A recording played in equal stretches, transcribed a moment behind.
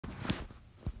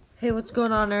Hey, what's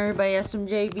going on, everybody?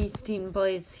 SMJ Beast Team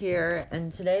Plays here,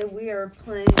 and today we are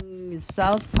playing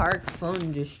South Park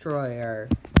Phone Destroyer.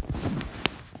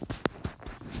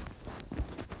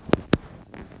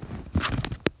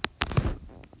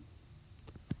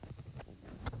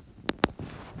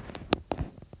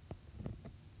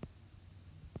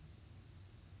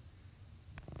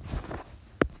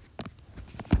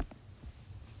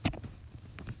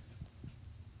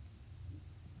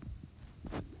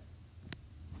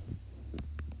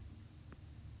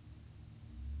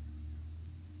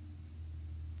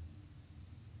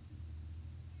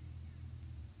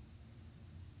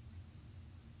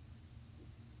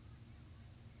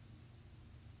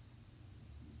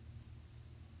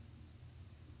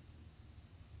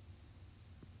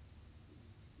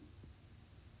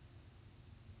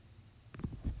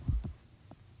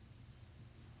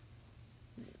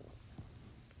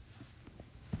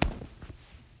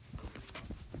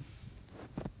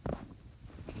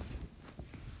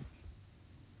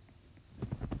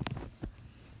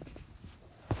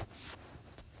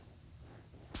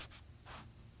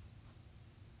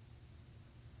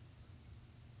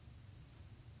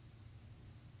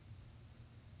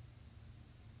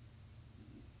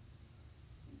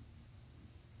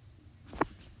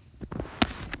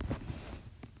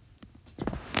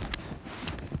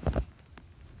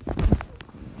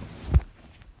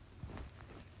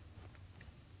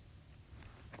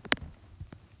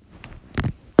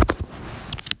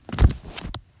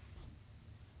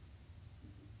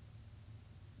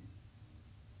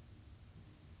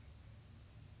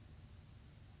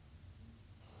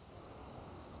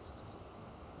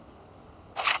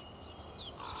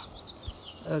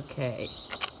 Okay.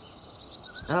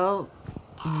 Oh,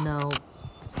 no.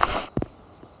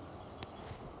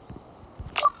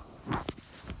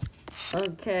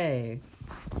 Okay.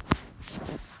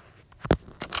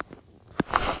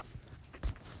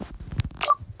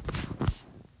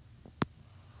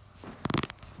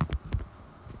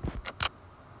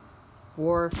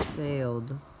 War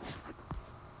failed.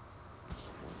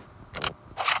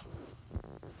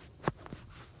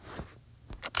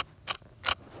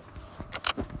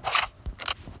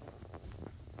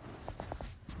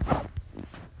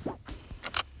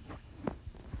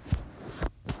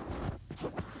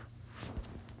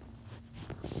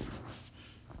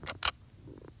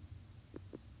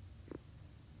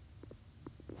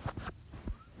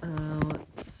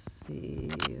 Let's see.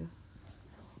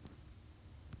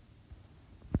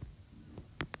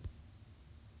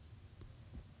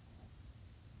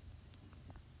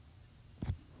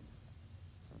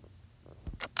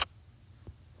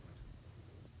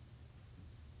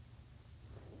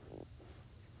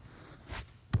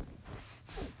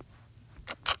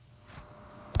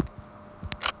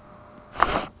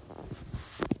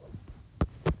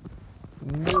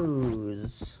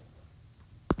 News.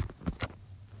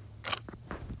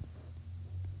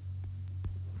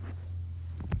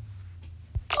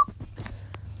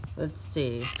 Let's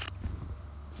see.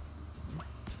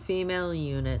 Female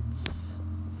units,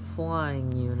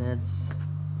 flying units,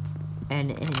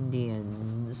 and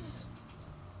Indians.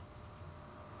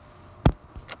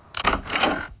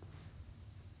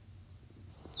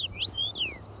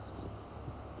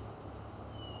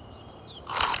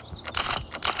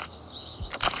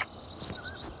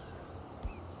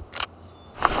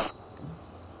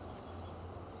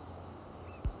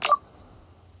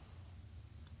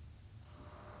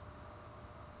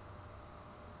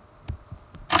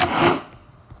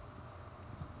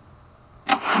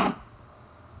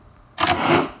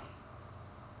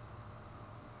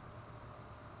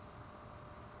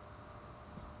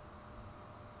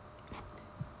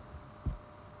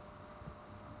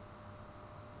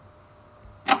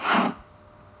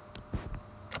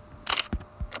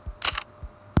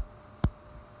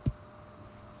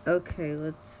 Okay,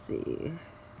 let's see.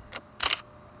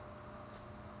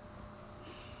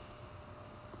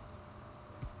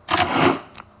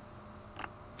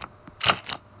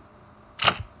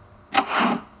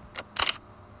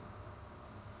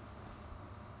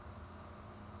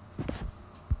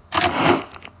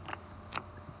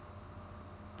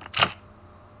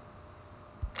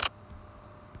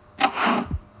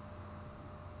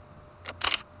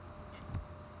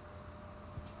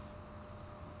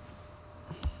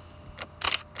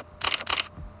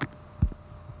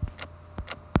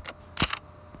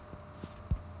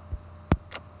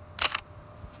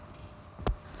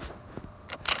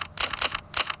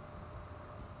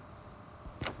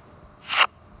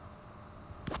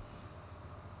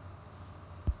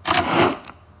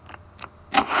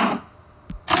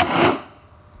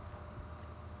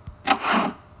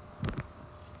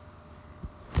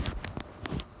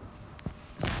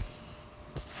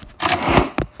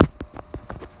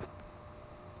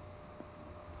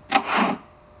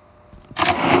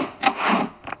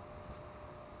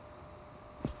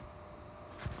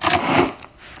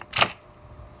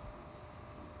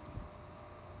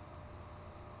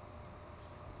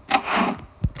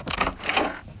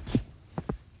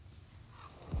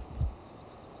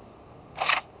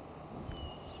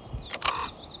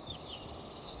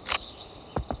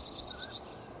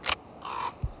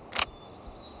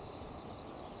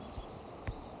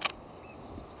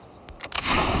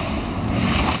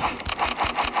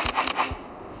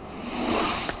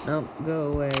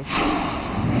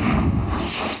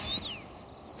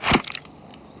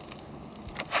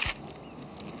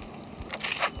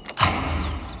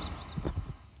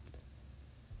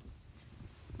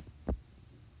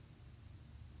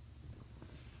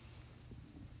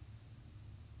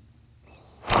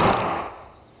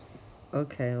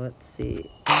 Okay, let's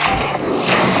see. By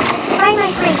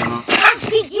my grace, I'll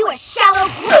feed you a shallow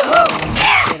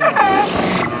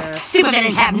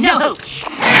Supervillains have no hope.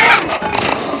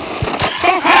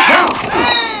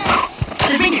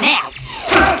 Surrender now.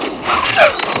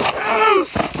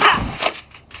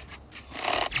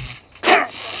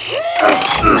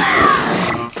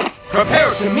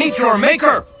 Prepare to meet your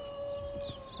maker!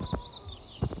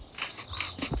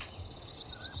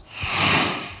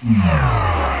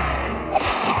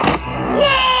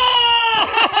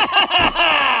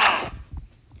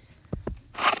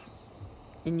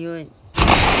 And you ain't...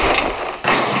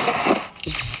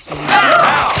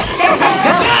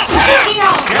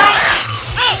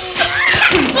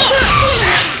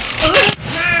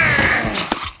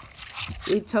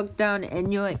 We took down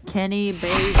Inuit Kenny,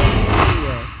 baby.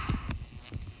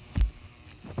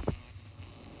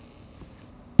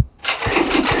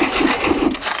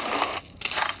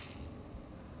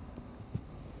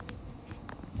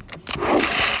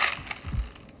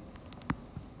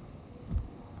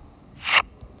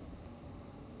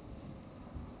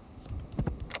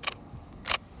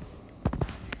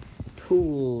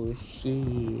 Tool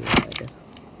Shed.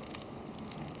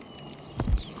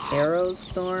 Arrow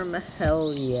Storm,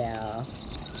 hell yeah.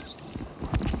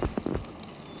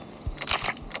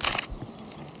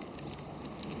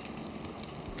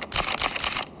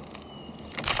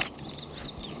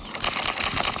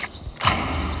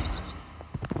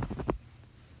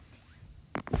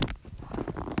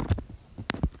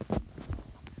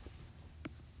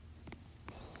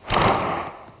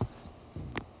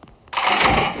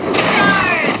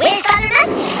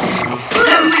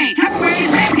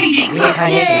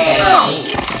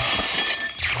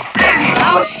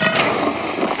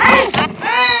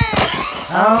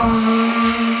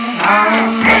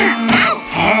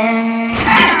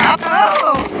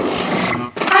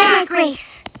 By my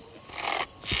grace.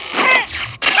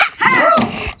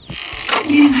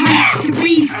 Getting hard to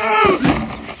breathe.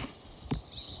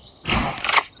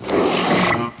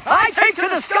 I take to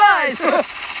the skies!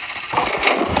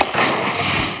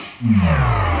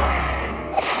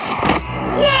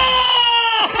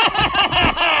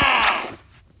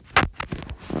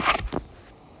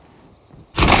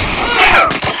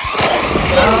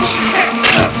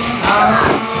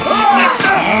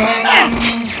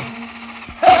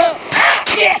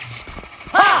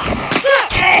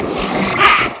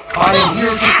 I am here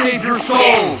to save your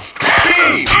souls!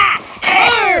 Be!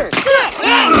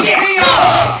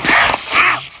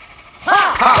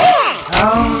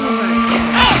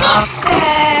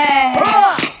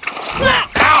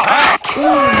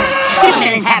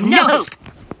 Supervillains have no hope.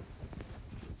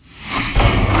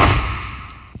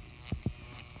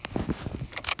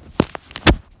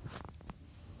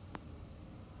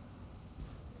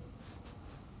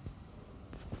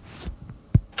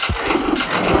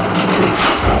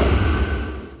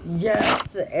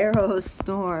 Yes, Arrow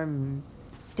Storm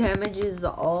damages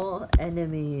all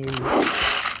enemies.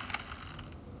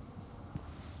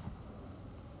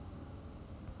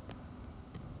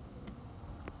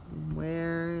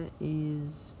 Where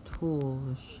is Tool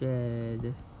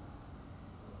Shed?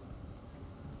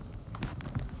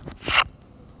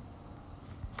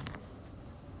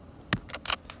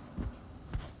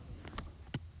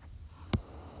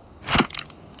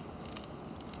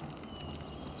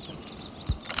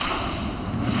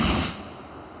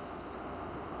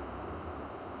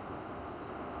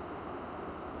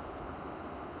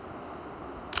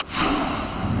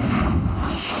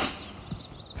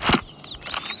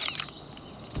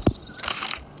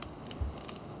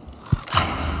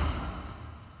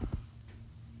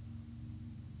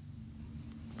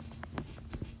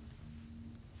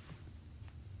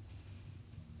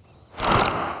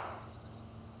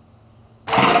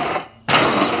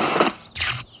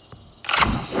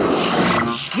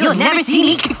 You'll never see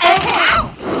me.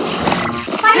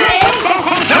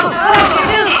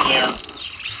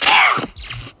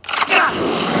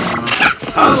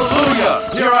 Hallelujah!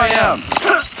 Here I am!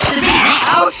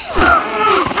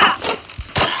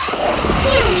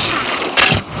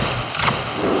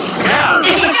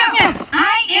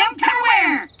 I am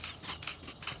Tupperware.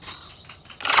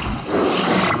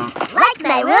 Like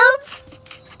my robes?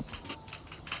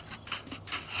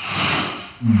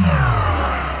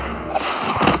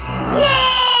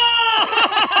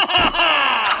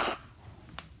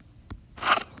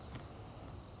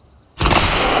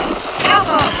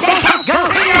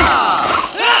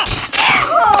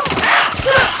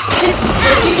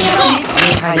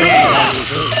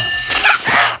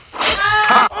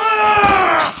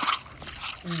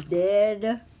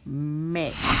 Dead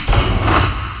mate.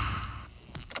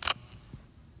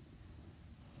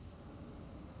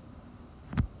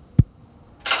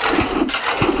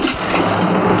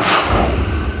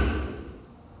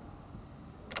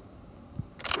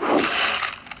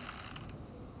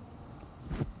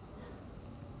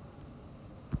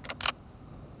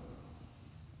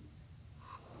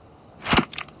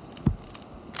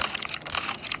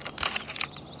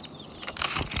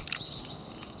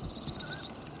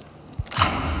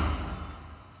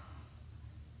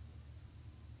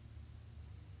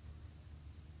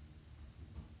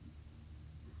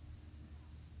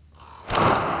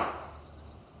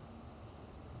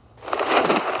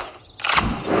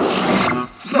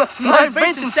 My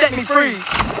invention set me free!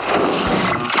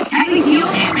 Tightly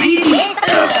sealed and ready to eat.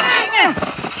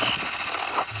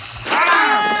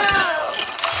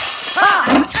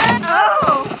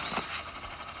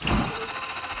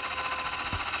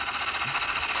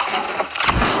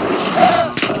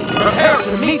 Prepare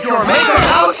to meet your maker!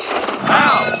 Ouch!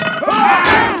 Ow!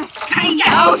 Hi-ya!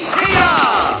 Ouch! Hiya!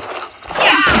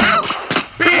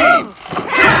 Beam!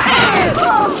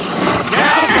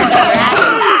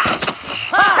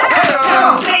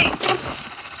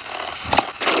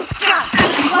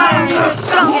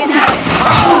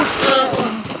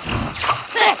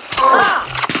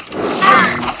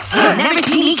 Never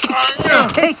see me.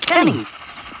 Hey, Kenny.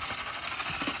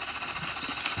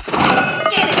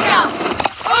 Get it down!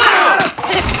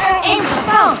 In the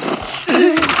phone!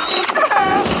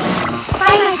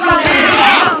 Find my brother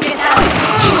and get out!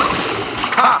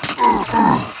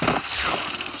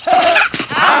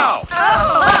 Ow!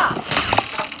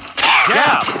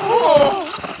 Yeah!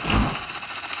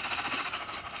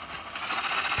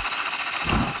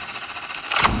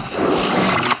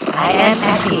 I am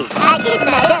happy. I did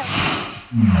that!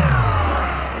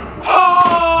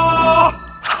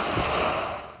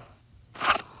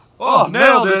 Oh,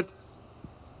 nailed it!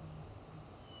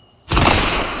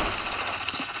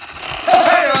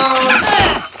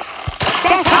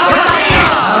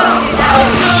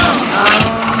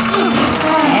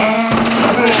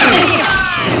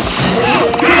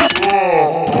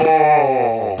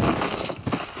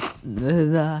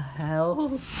 The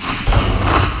hell?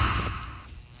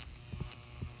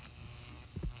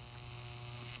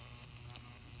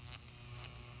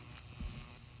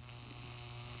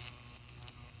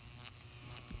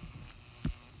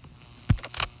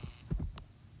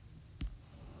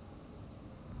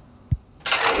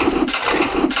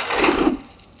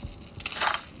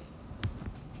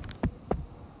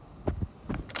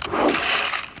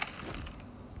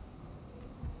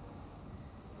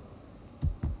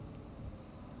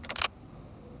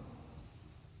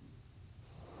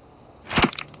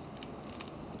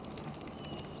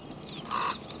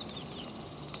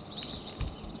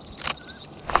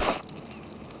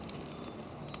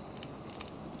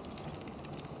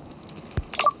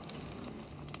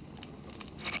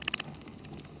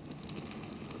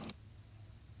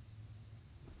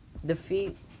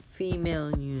 Defeat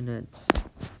female units.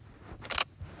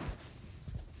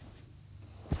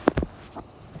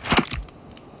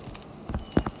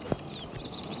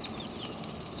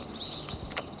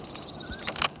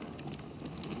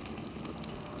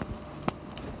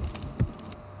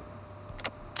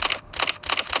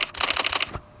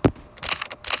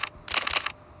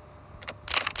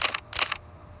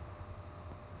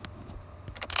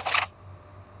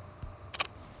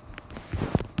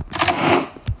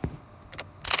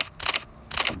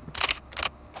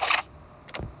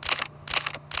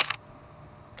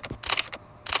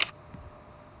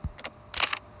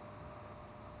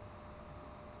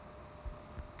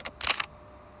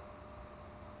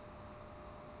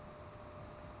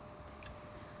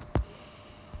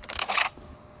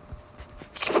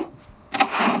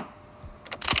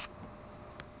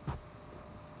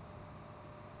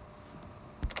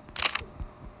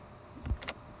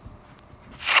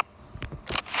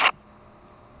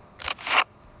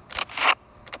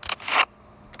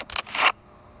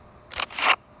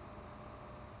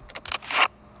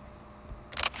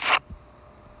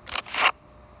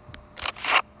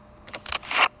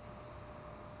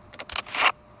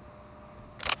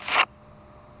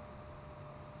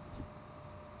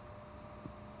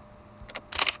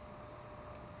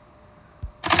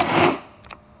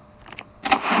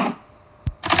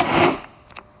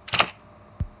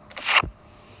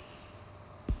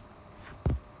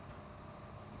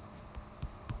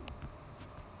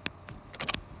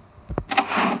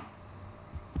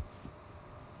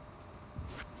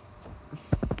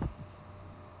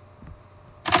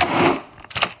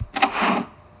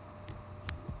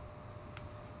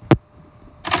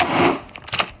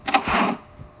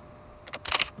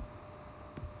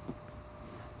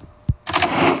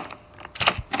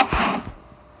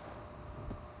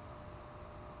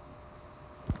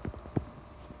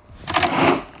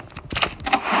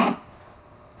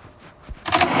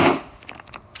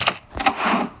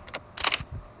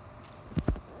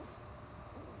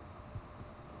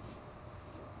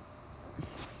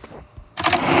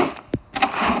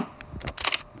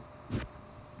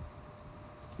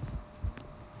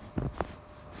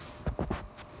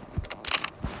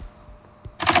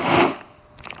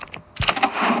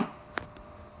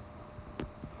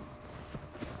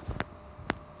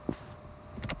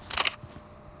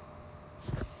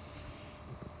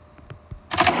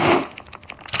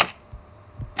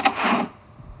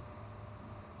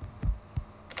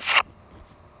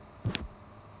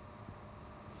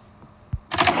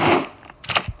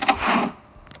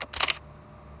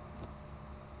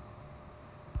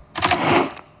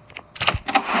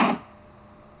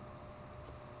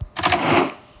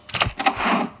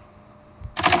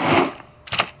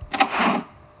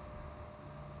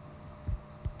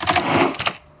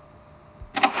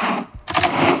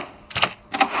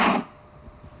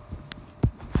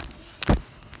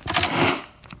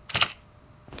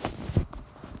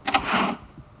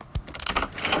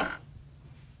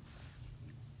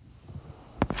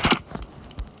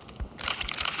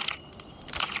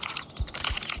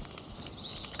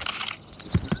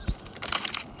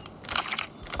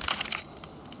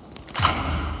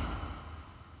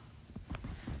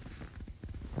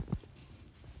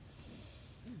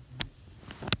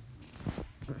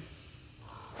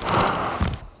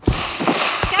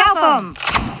 bomb!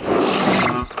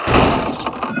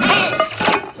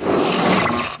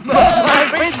 My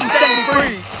face is setting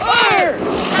free!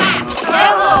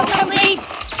 Hello, complete!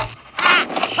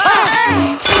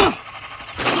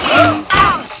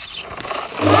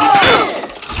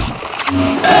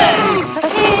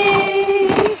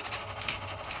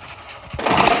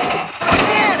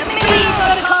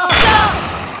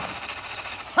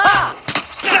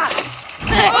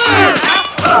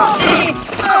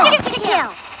 Shoot to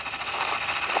kill.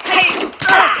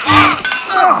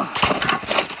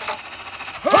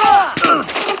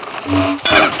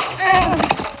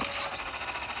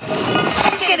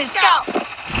 Get his scalp!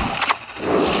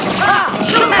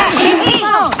 Shoot at him!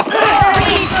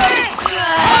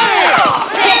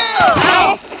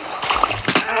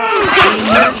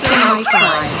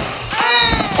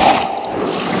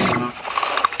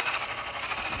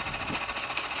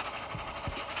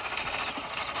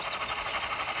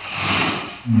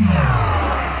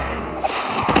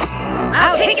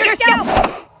 I'll take your scalp!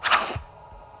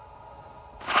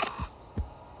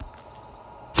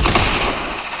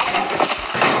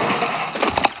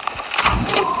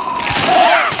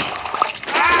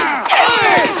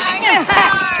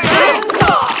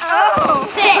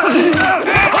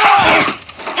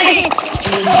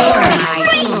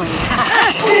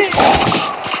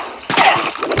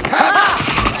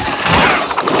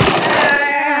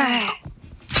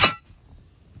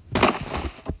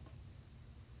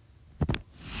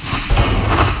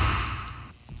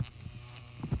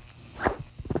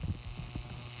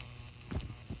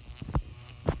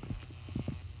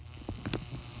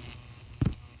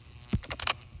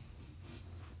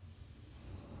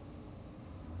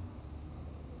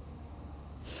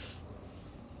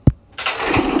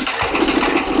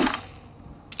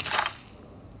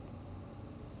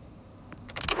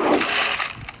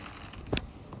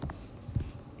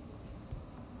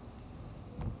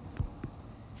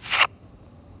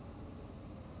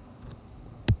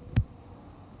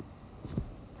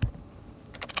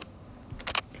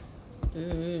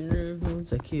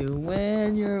 It's like you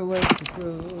when you're with the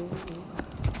crew.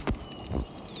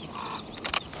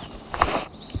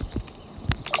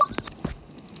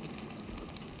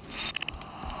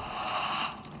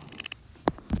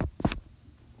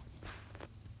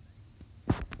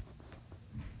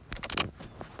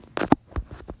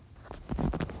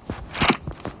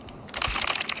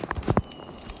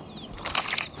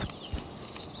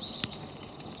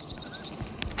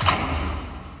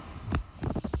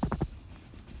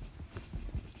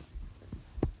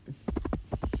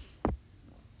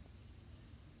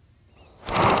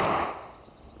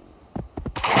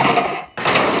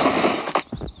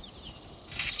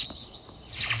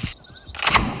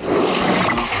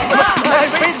 My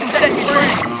face is setting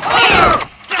free!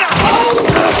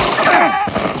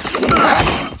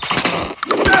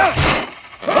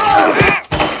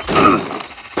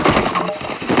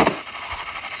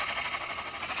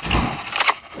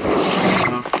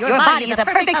 Your body is a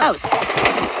perfect host.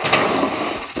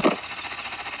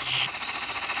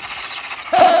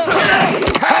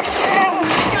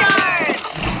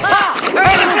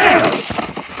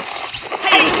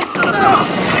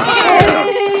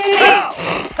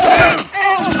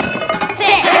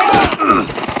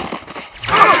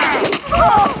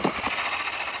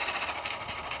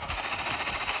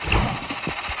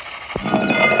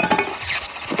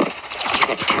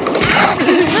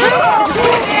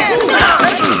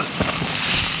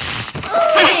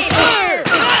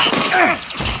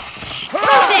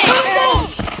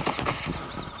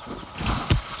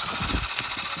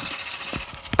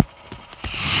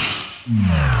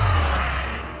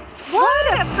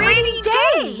 What a pretty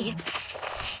day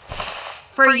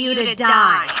for you to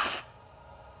die.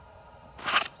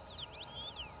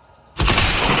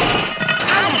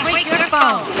 I'll break your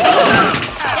phone.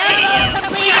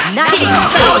 Nothing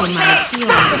so in my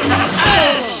feelings.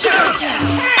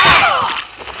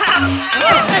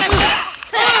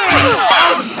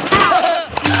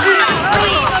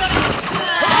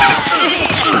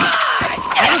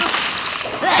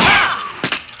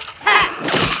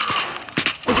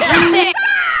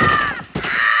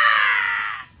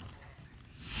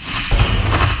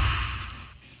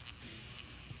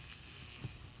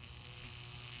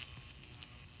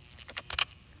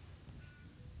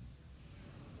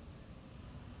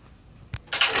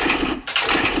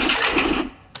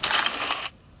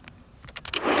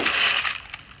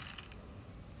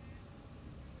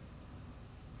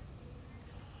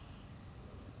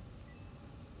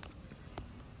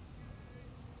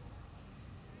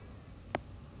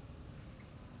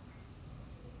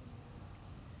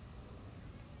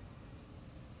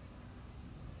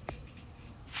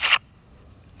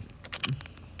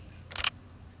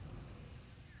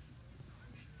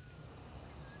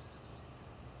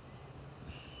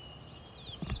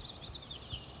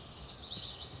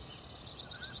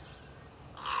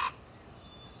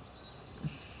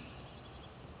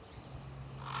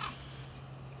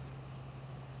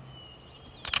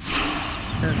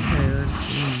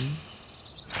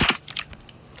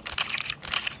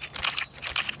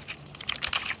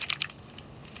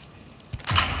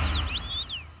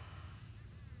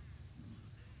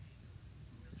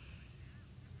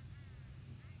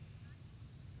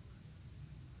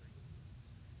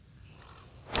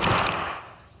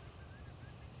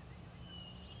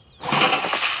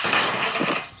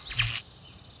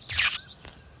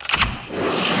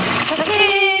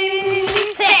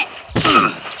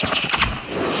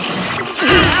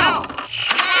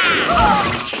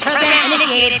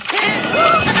 initiated.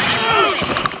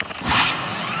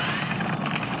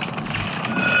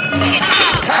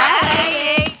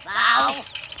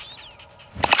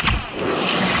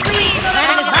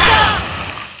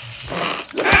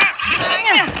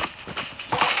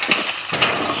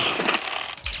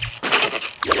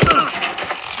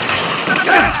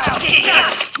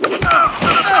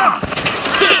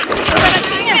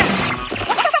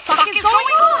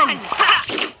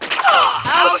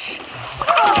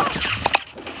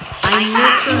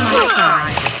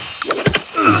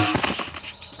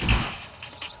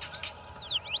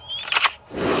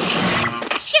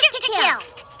 Shoot to kill!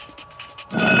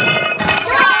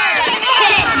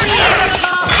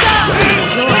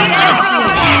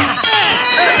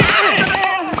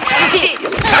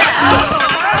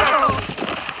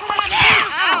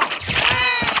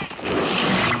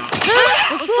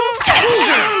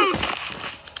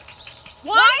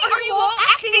 Why are you all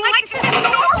acting like this is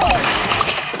normal?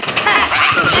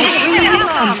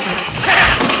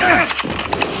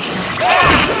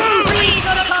 Please,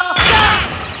 protocol.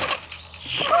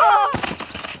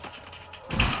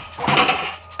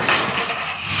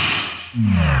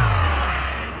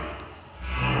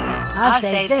 I'll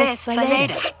save this for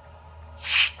later.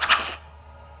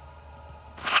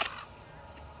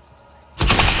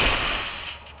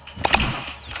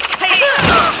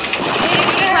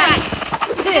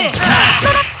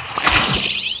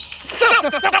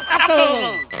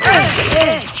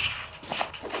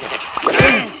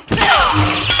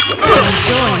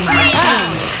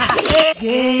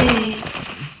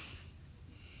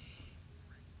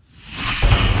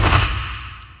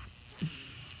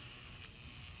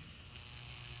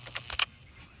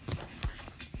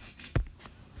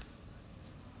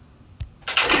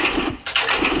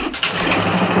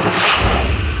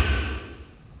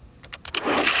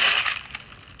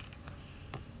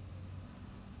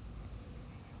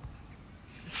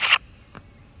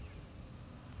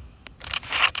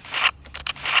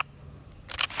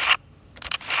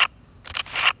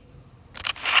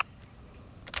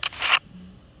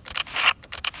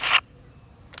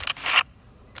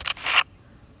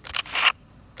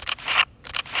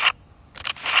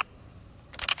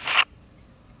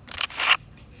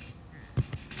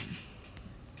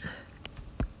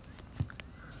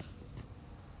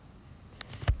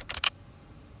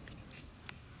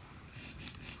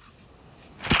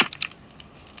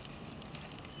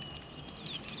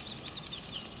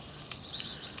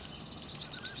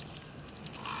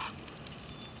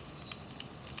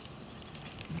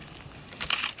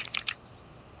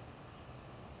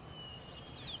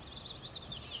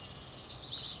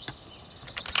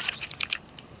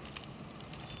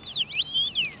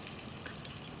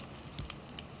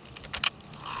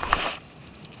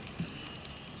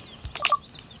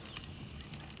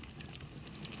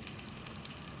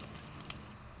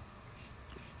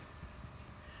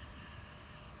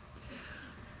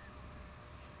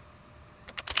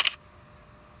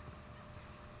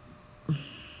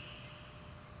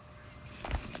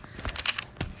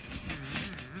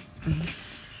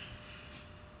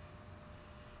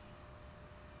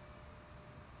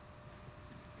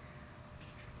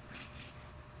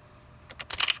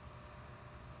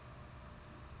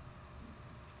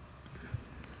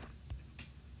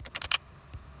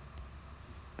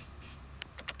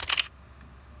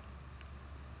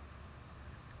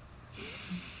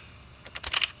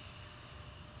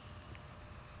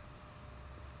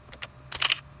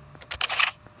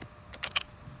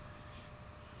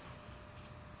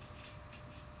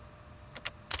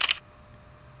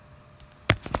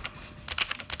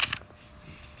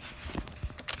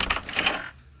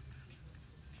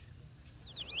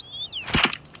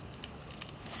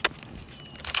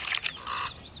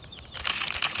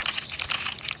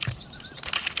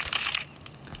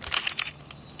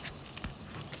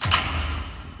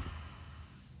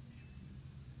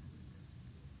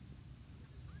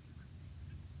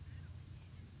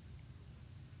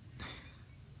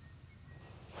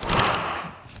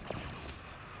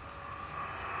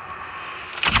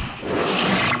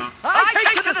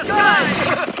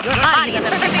 Your body is a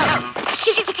perfect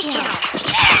host. Shoot to kill!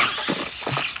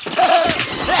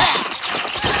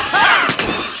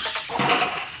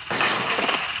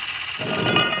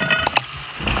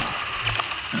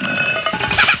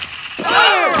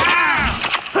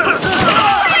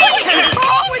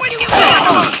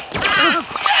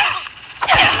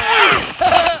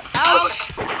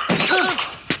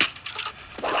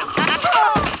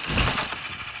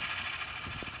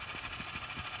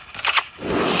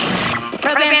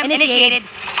 Program initiated.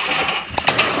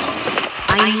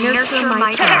 I nurture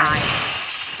my pride.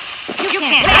 You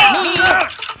can't help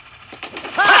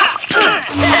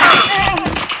me!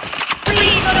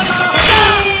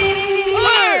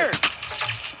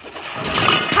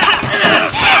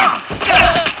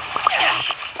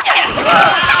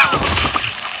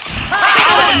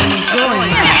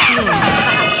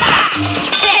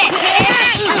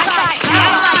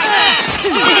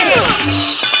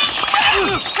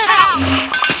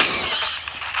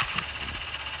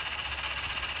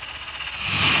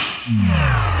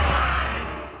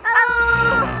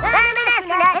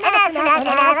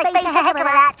 face a heck of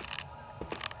that.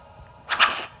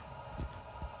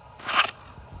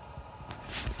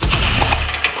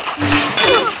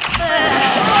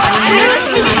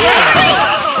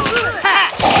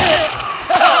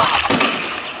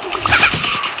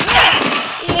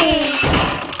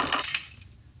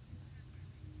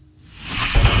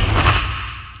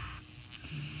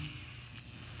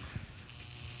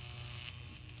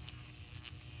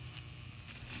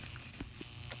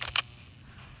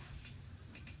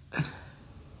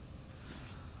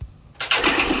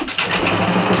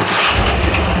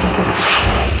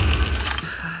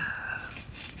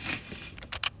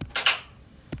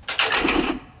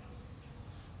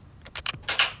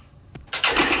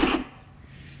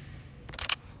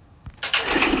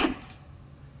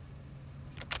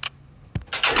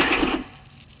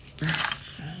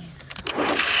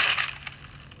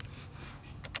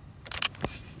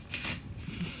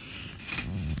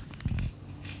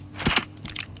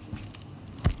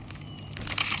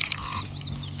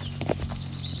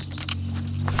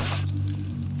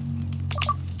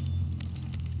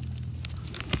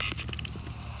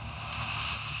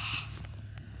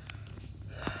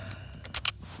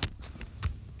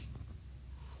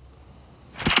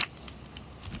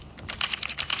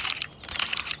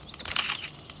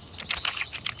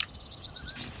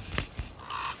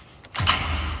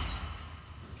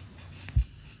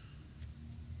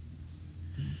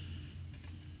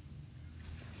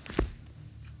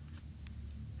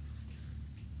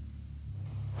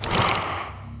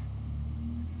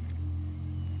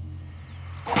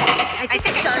 I think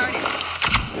I started.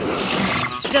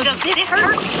 Does this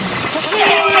hurt?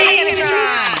 Give it a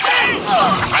try.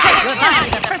 Your body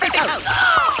is a perfect host.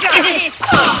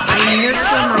 I'm here for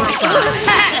my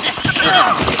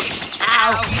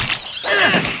Ow.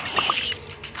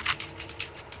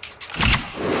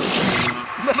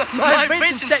 My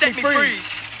invention set me free.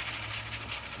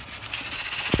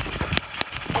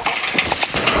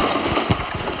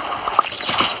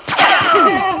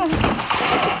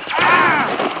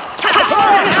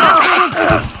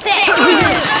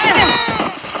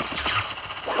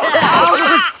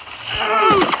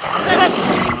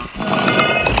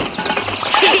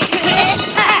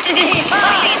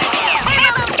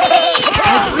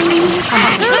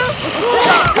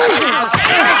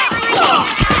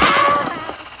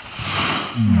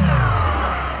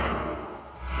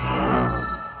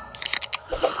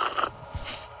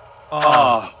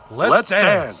 Let's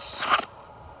dance.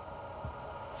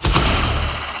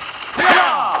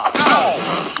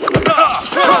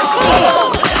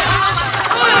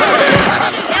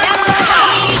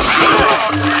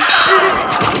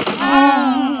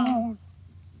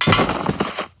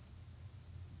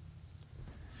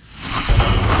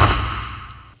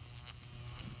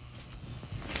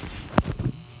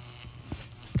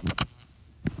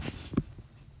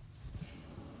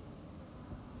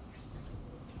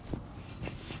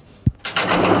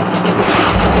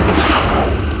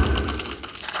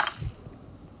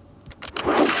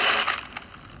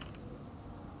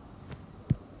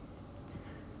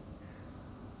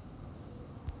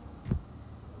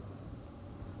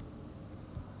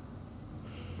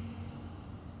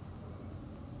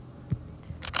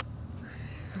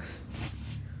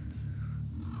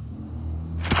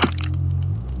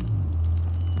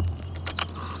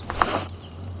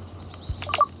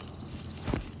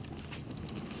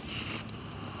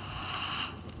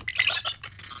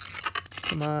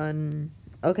 Come on.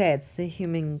 Okay, it's the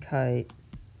human kite.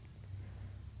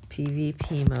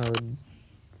 PvP mode.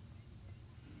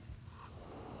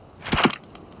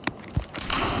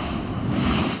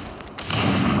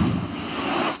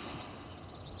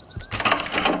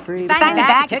 Free. Finally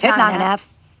back, it took long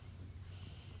enough.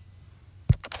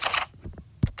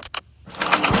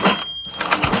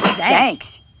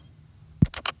 Thanks.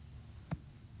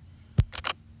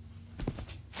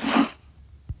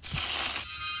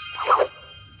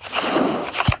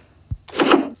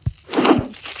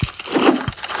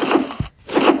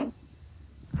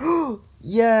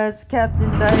 Yes, Captain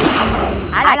Diabetes.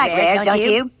 I like bears, don't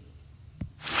you?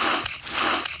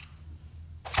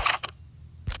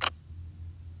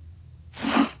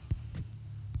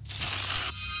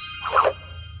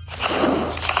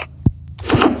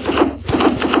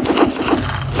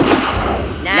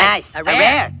 Nice, a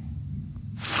rare.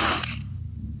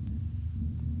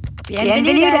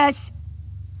 Bienvenidos.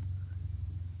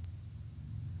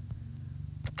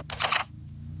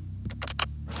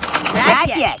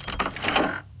 Gracias.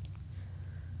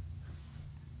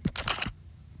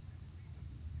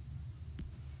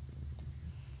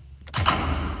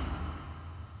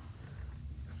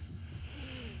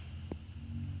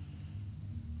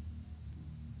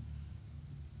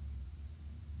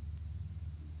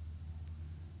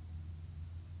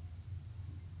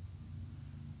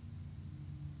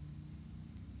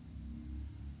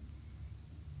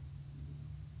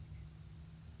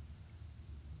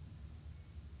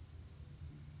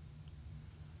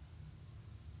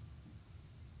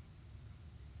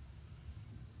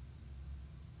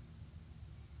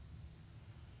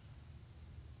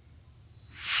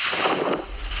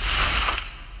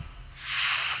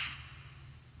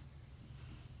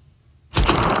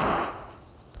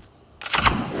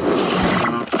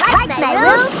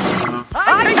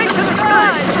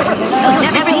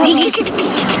 Hey,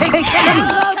 Kenny!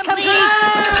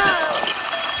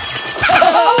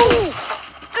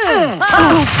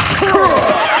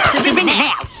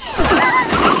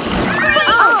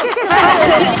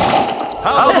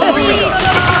 Hallelujah!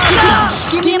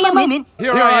 Give me a moment.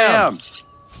 Here I am.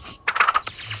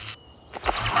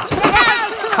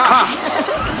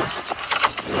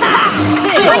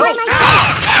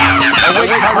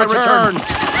 Await my return.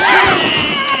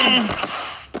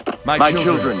 My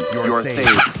children, you are saved.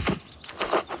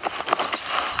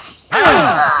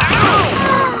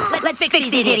 Let's fix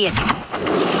these idiots.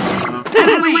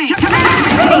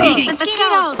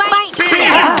 Mosquitoes, bite!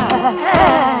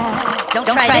 Don't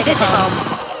try this at home.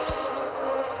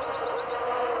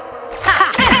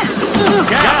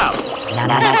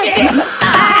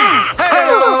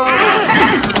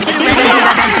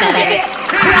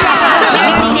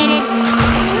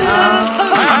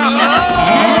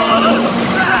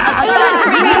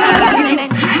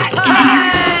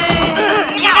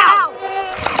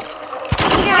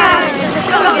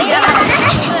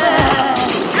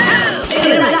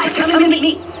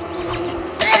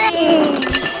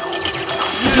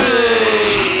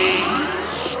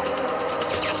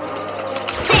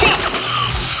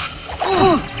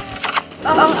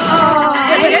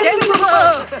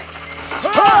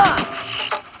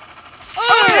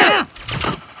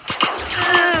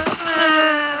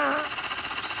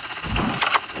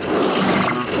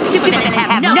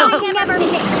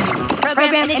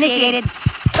 Program initiated.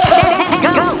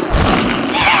 Go!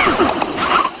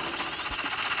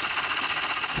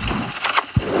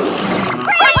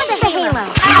 What's the halo?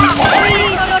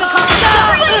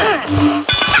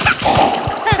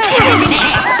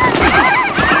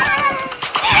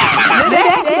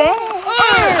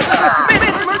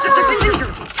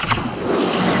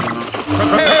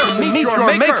 Prepare to meet your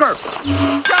maker.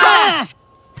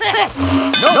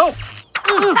 No.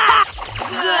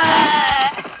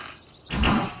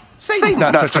 Satan's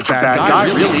not such a bad guy,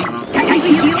 really.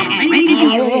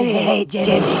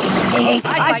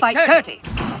 I fight dirty.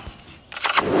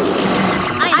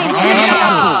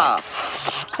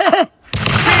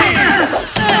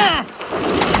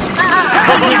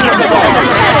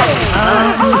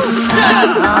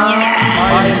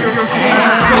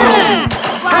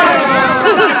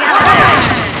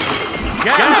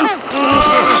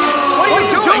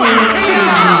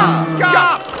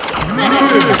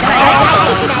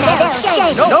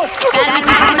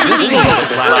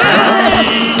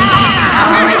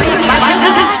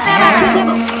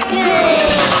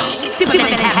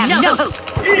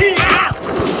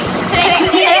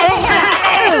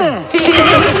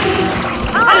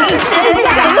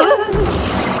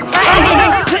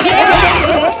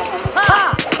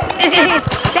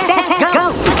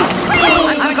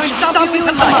 I'm going to stomp you in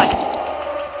the mud.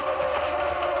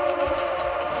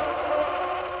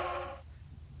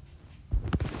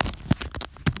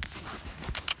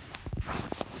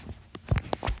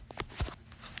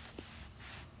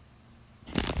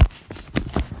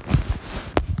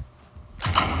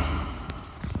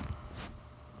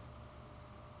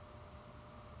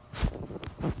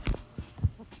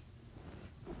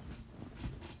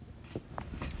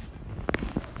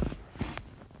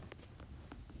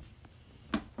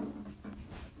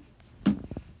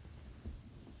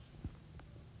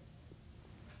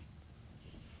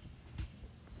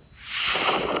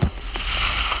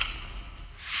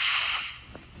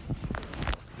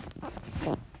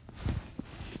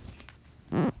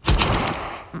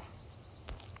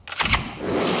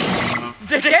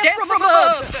 Get from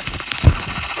above!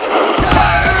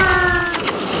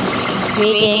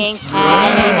 Greetings,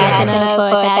 I'm Massimo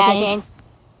 4000.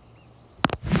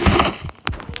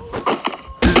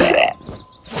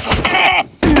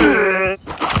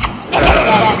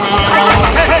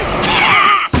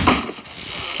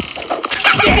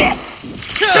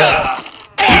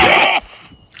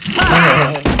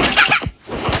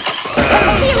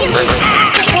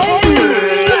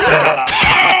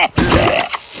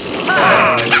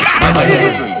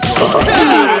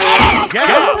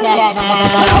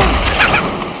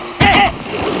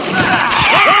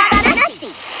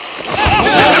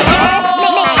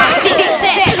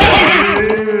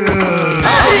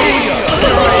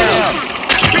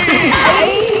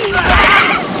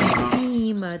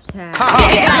 Beam attack.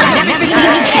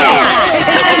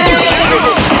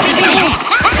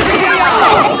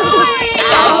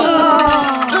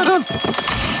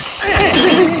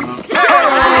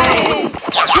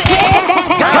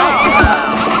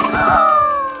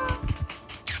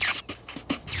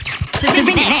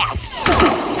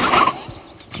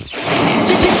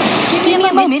 Give me a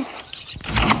moment.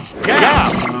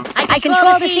 Yeah. I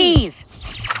control the seas.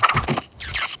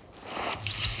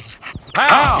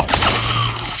 Pow!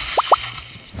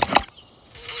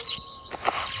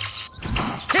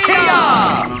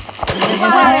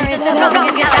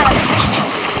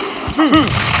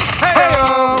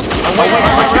 Hey-o! Await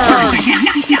my return!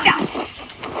 Nicely scout.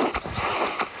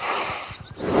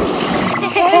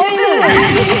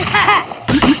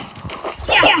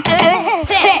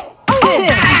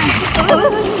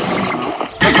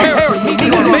 Prepare to meet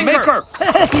your maker!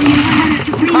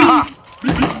 Ha!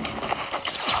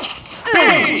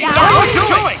 Hey! What are you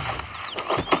doing?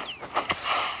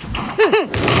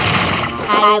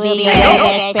 I will be your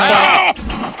best friend.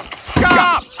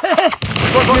 Stop!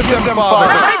 Forgive them,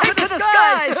 Father! Take it to the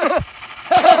skies.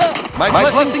 My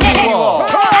blessing to you all!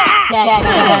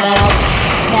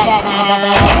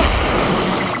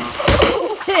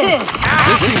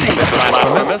 This seems a bit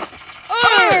blasphemous.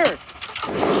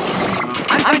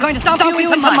 I'm going to stomp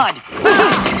you into mud.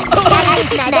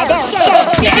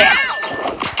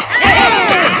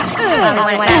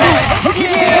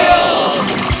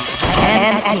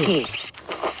 And at peace.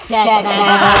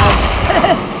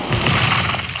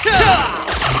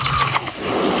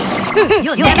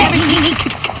 You'll never see me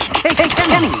take them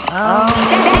enemy.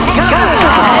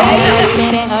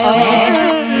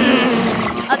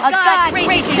 A god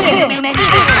racing human.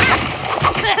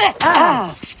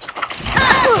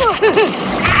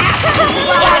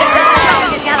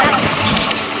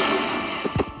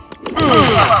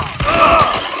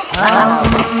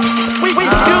 We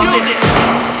do this!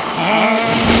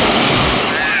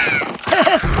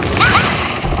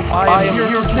 I am here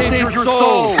to save your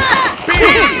soul!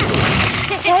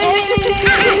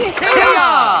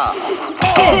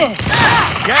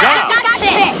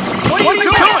 What are you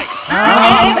doing?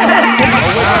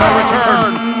 Await my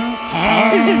return!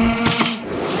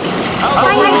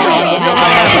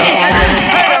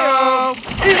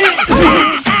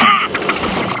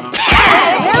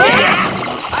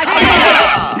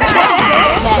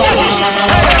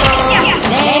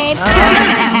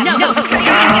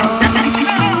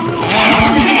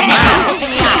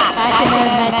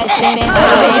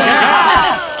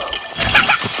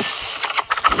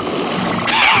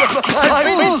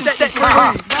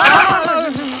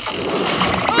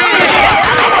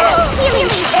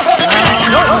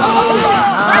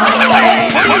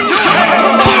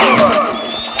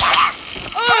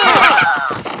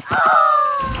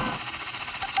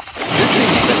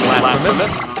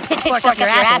 Pitchfork up your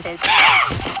asses.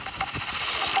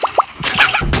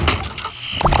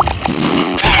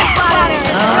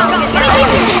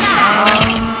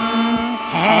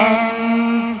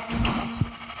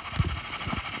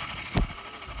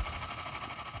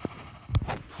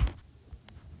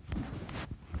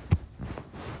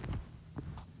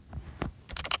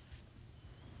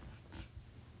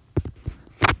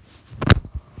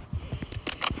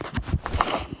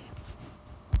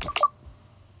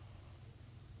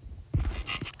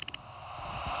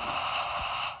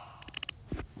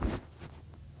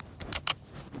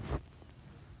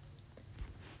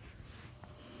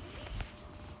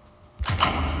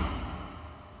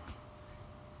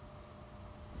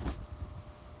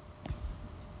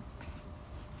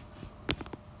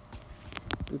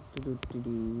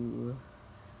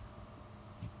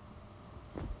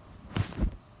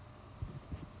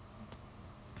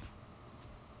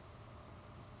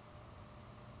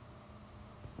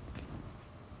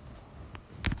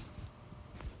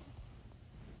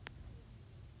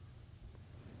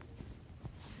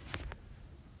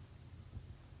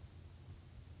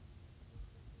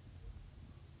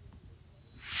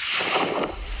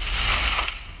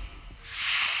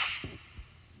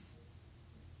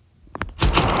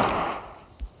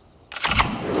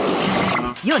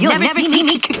 You'll never see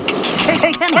me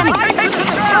take them enemy.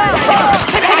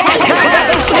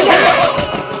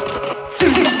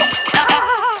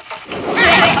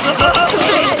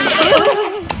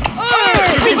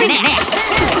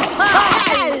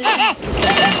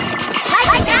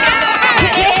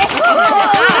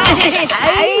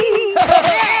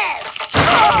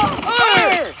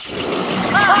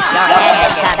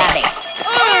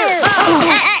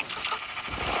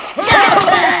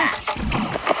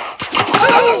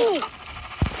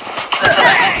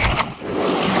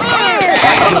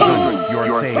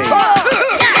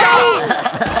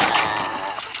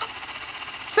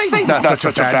 Satan's not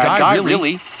such a bad guy,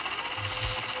 really.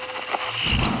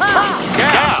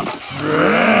 Gap!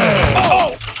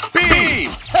 Oh! Beam!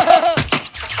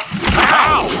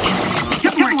 Ow!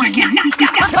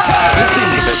 This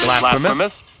seems a bit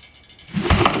blasphemous.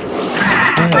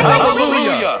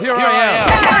 Hallelujah! Here I am!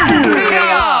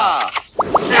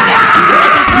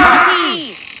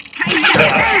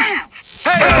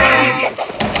 Hey!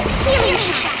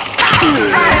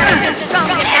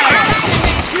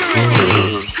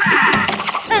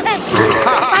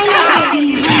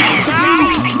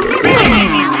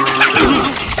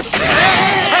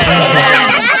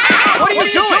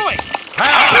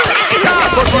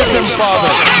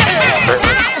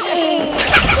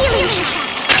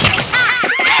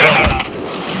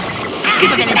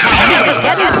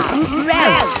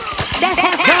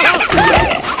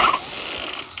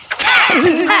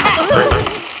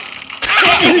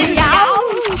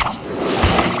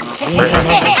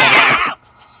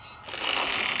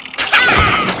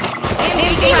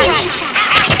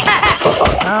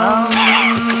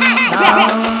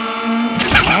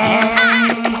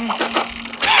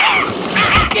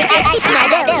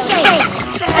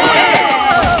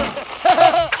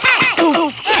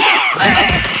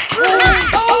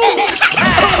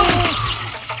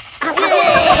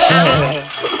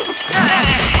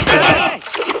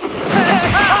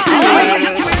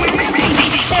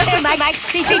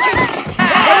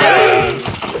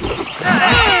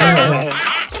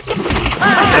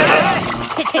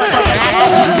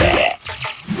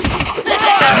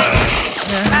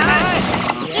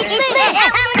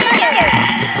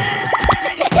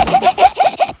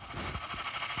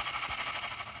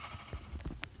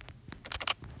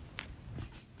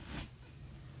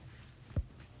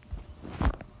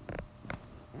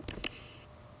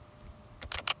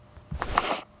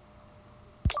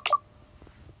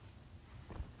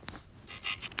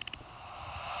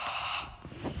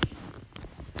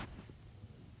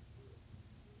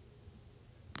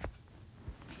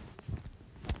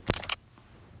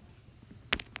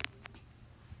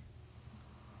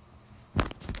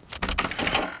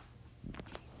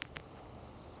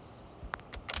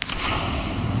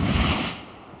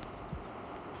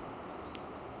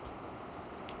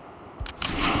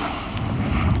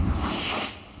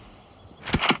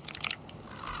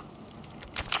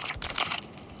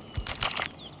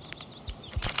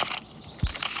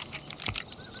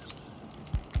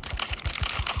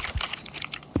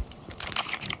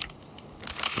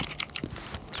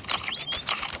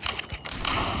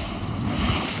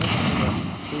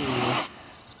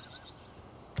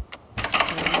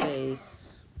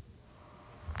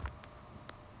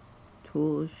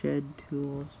 Tool shed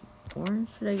tools. Or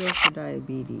should I go for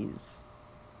diabetes?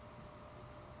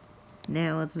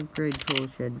 Now let's upgrade tool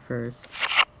shed first.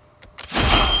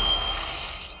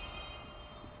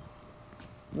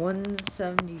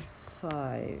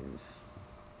 175.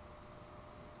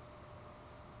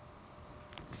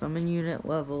 Summon unit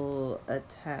level,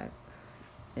 attack,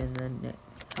 and then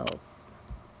health.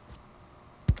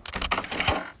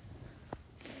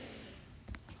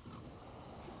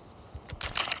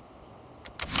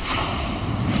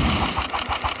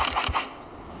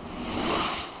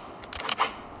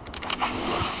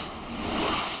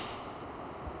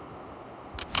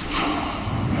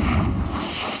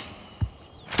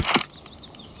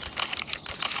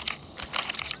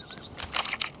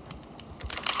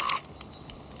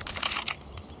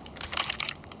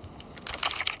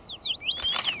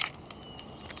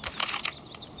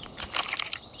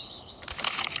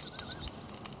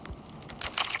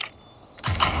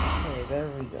 There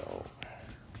we go.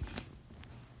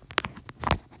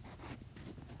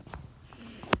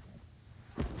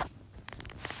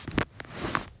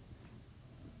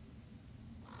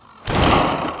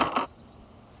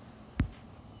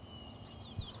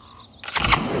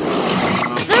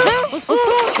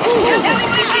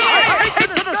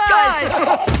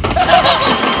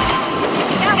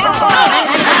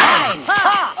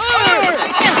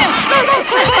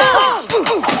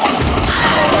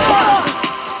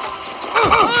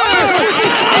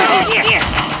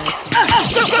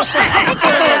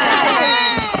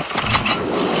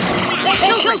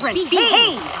 Children,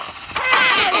 behave!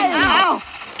 Ow!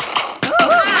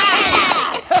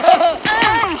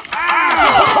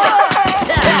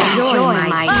 Enjoy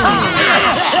my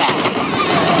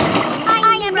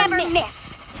I never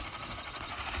miss!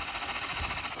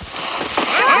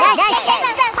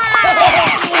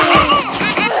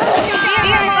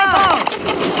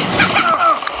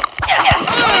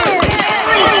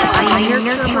 I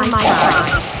nurture my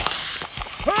pride.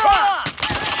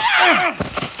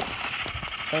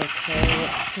 Okay,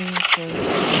 it seems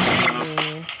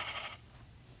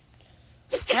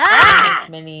like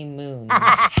many moons.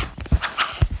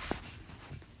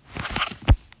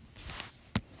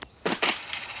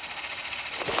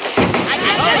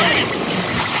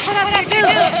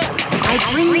 I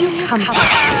bring you comfort.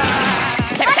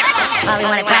 Oh, we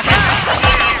want to practice?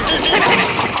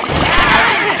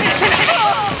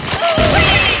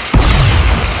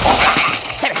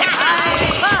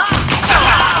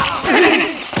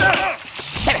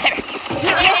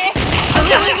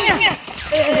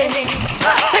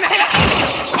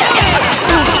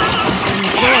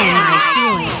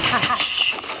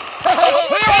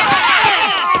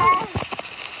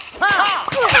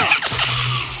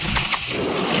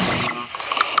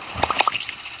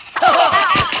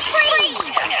 Freeze!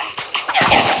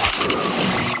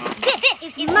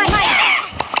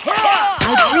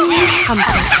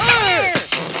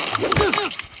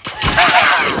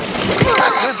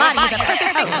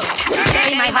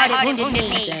 wounded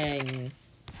me. Dang.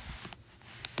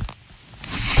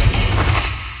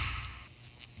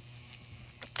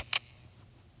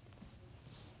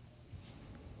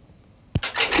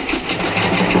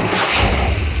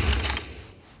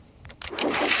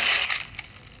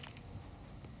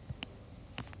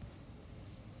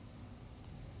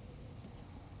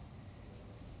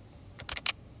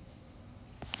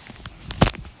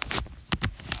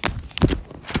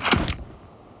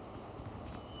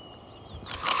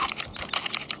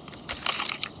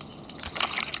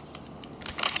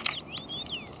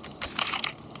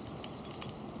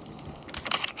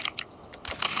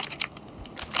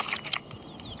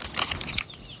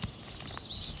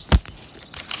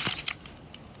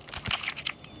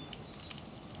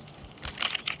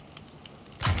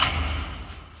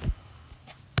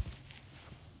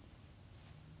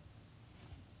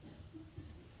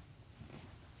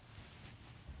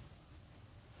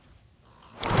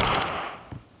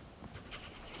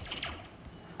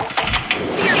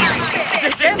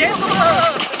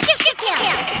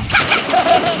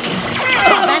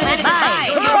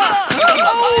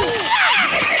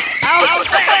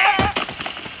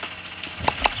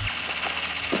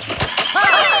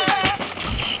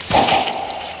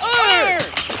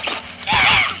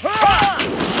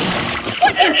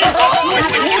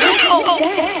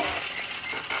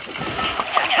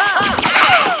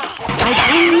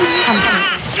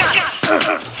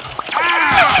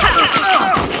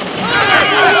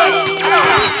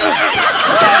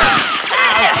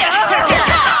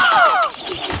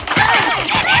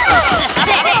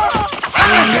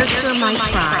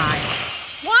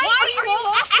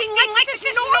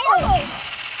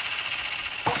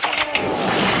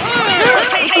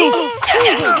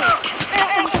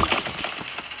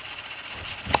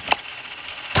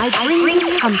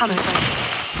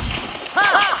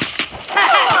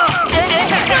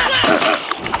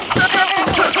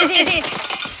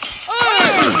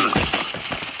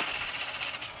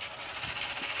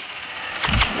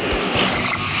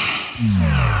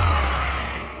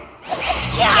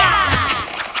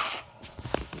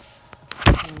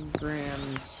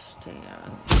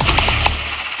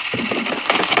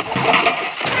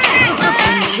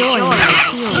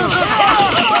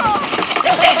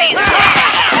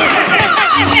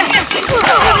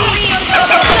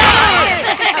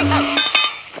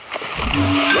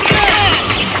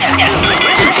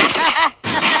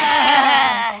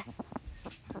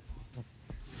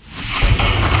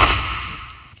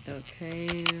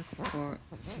 Okay, for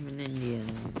human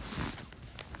Indians.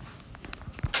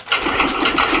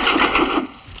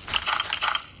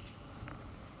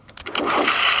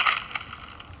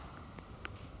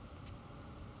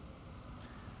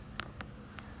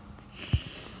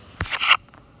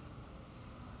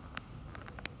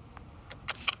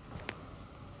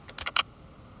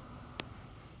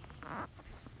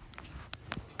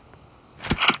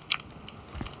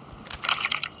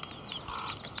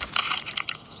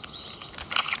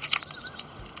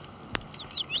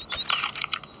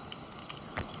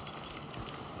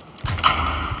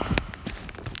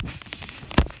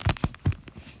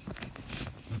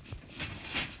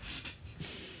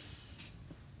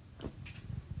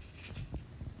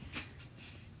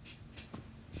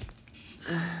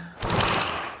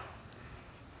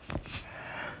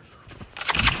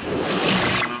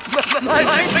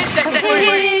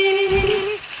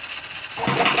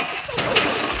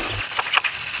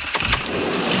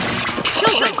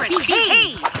 Children,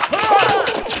 behave!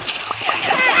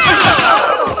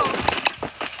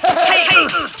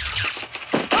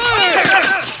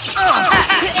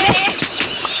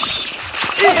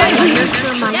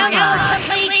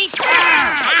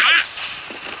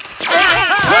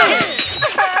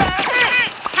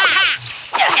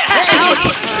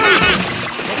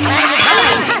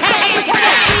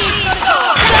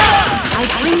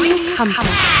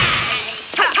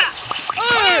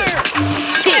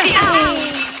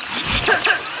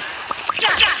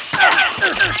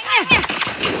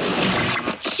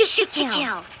 Shoot to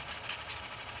kill.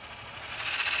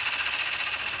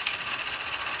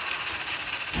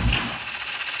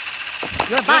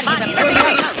 Your body is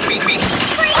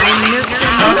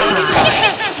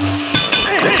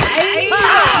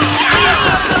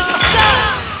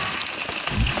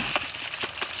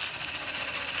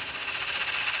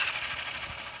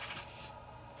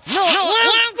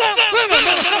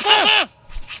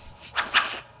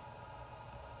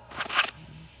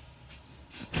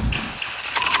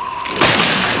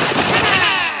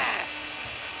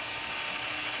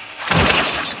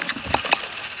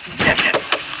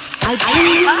I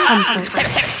bring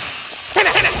comfort.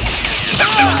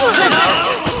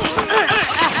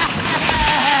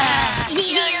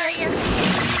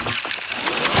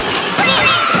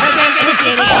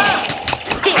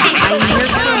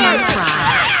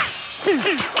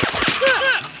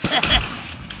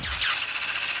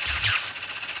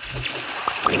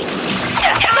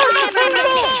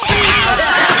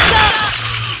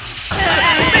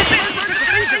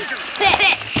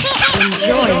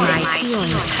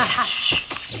 finishing touch.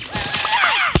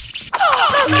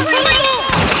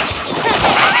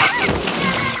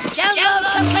 Download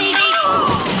complete.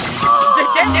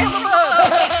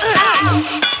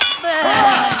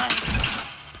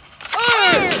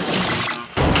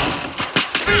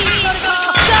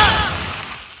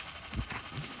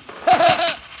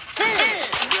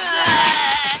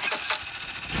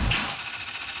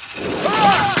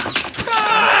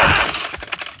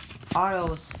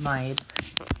 Auto smite.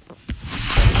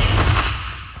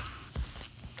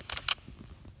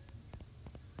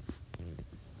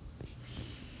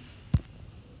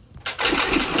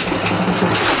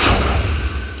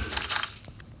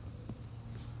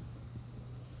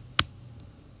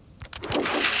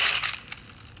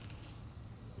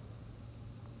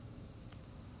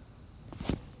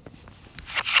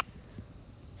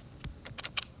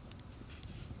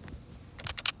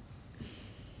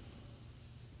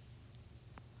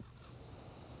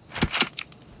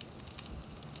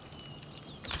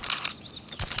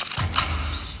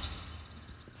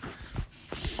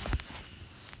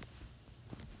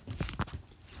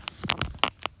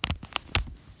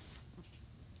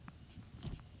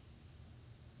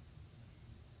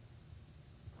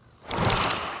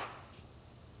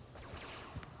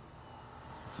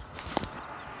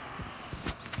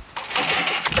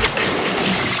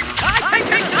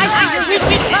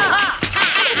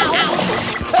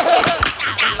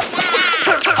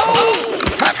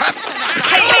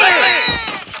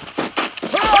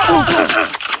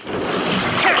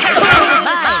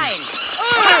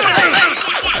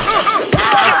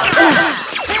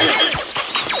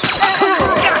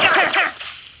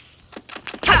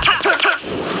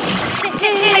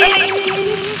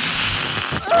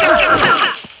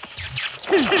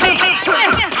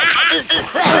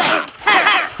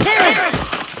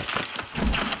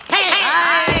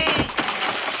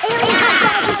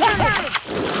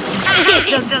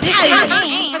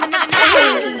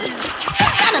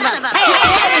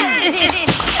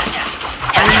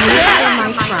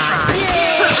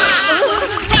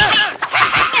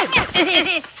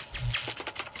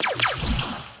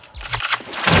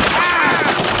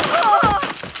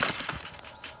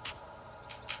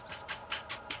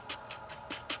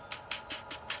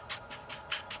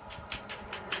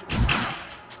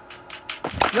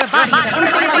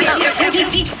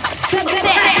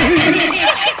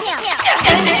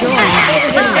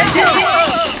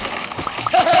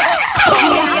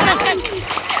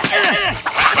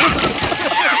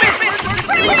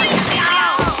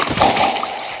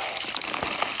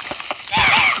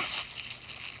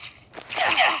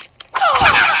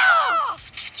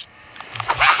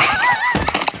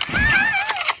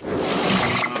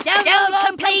 Download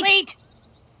complete.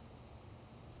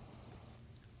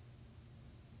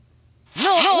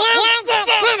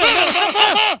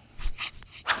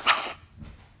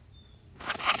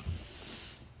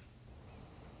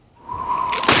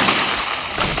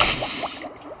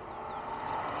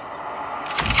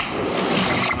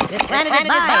 This planet is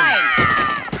mine.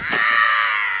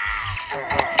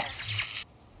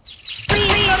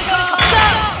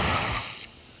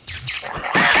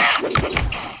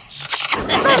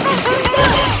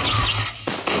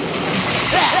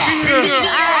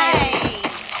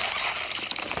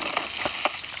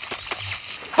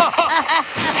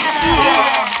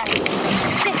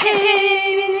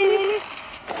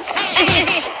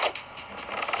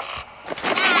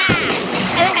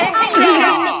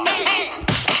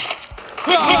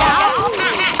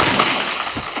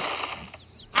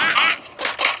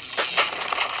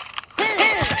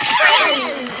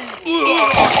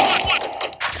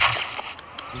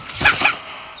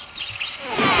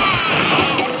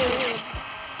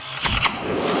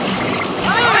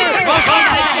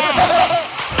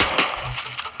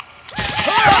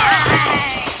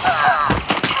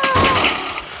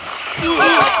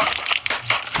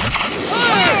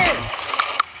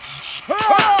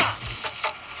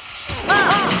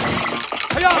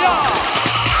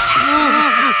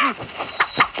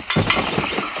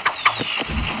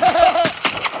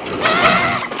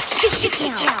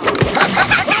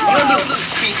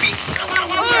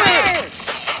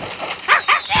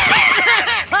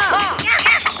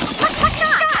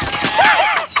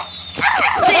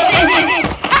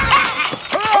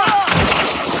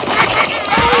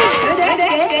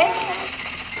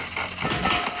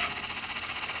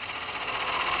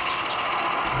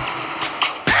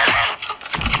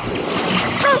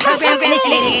 Program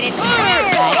initiated.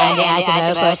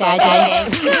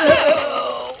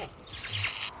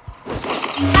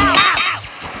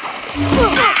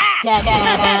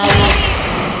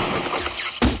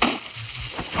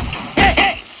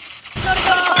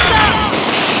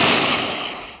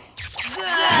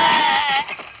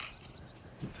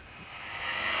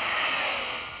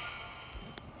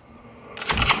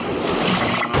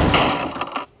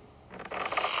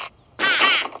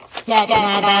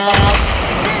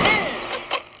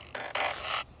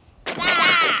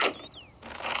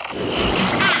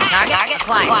 Target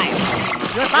acquired.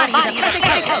 Your body is a perfect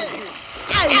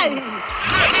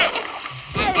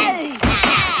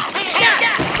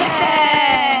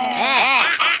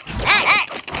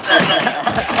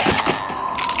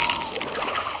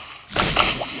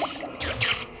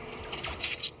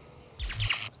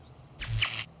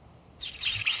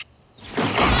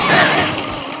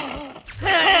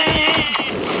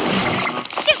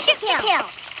Kill.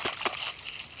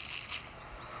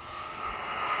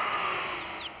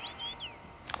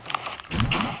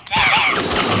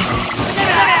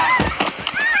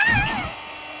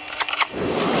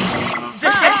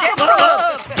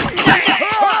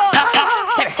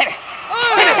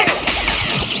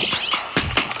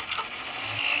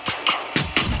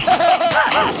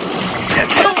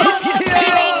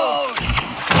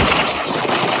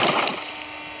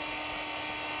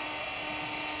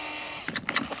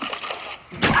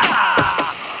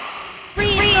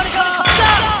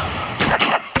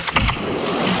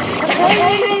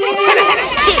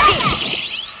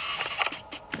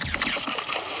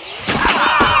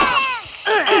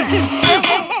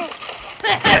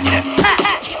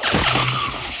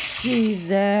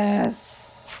 Jesus.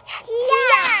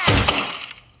 Yeah.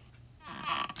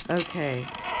 Okay.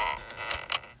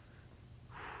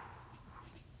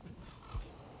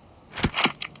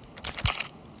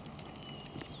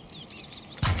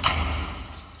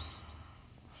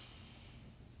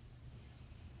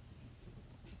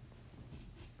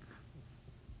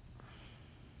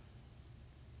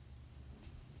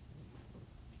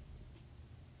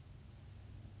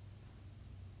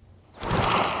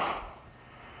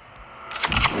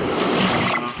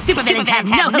 Supervillains have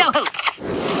no hope.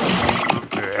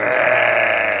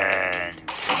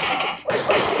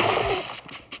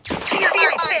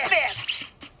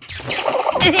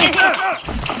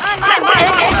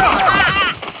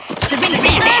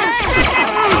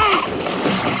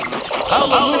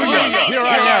 Hallelujah! Here I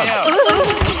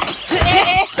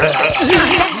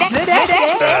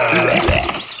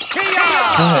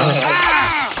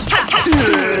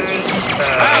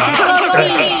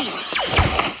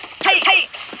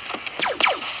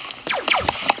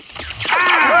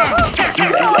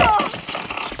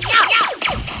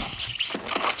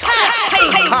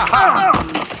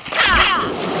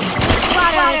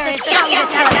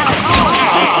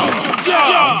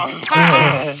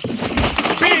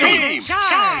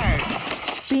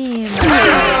Beam.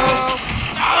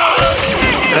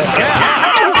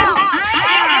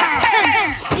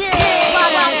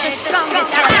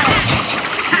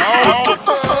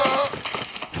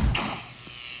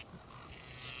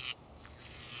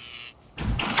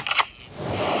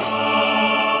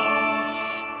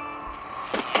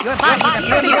 Your body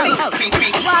is a perfect hope.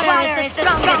 Water is the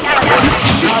strongest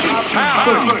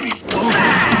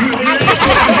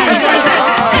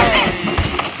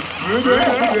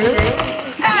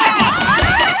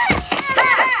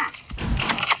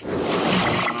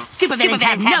Supervillains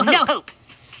have no hope.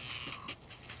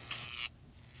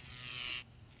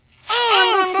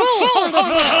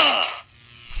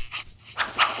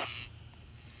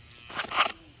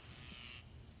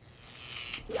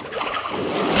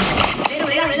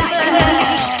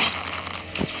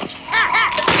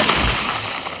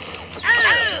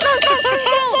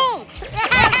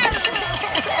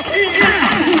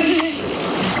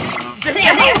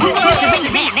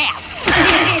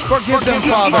 Forgive them,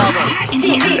 Father.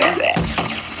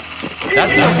 That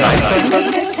sounds nice,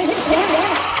 doesn't it?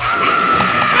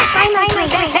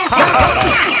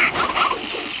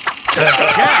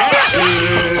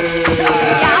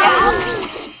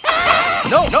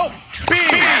 No! B!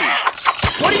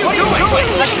 What are you doing?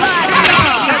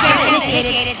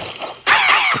 Initiated.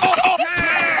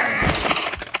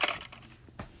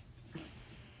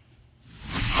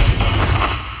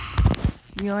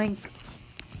 Yoink.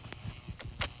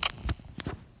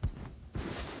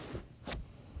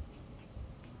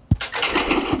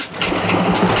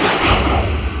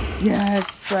 Yes,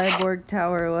 Cyborg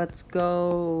Tower, let's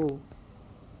go.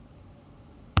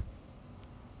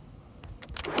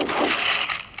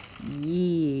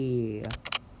 Yeah.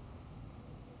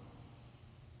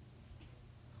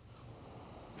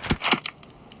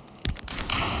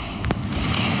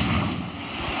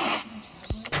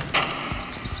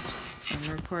 I'm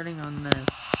recording on this.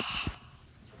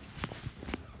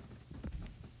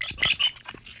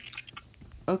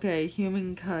 Okay,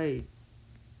 human kite.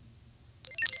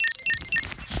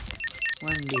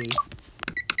 1D.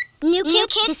 New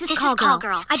kid, this is Call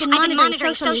Girl. I've been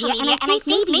monitoring social media, and I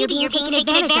think maybe you're being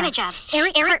taken advantage of.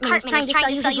 Eric Cartman is trying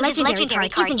to sell you his legendary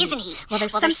card, isn't he? Well,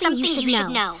 there's something you should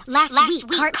know. Last week,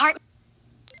 Cartman...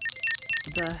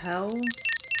 The hell?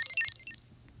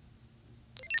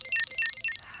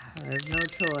 I have no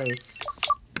choice.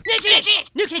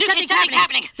 New kid, something's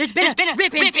happening. There's been a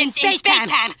rip in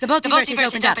space-time. The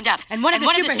multiverse has opened up, and one of the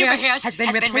superheroes has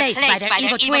been replaced by their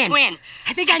evil twin.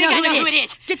 I think I know who it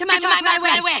is. Get to my mind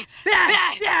right away.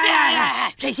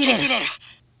 Okay, see you later.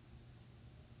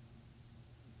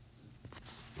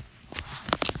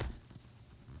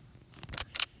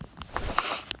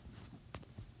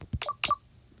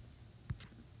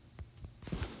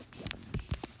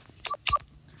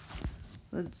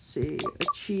 Let's see,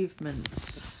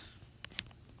 achievements.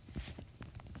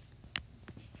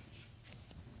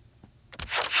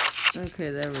 Okay,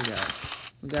 there we go.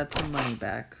 We got some money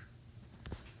back.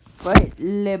 Fight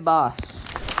Le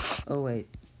Boss. Oh, wait.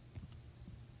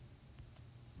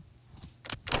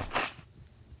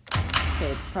 Okay,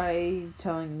 it's probably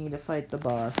telling me to fight the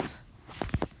boss.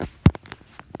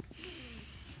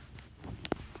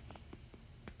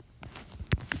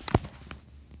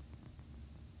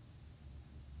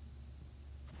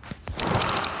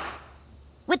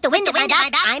 With the wind at my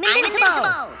back, I'm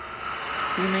invincible.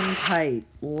 Human kite,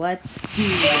 let's do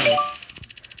this.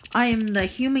 I am the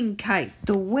human kite.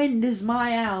 The wind is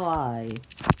my ally.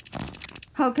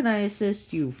 How can I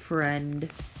assist you,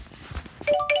 friend?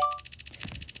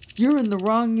 You're in the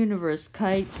wrong universe,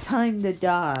 Kite. Time to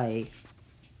die.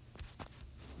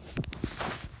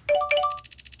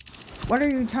 What are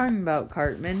you talking about,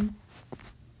 Cartman?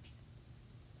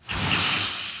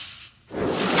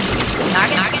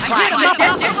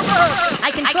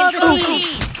 I control the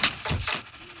seas.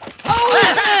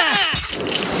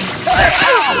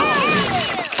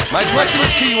 My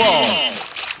blessings to you all.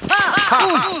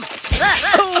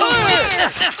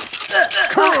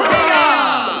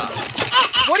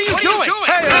 What are you doing?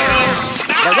 Hey,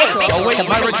 await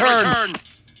my return.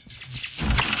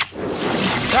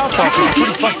 South Park is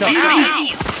pretty fucked up.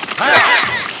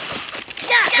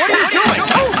 What are you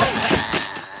doing?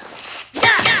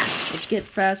 Let's get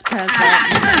fast past that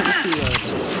into the field.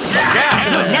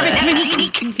 Never You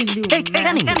can do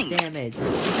massive damage.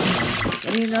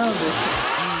 And you know this.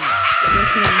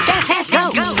 This is Go!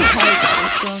 the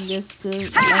strongest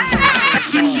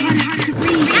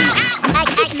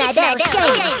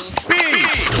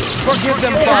Forgive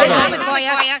them, Father.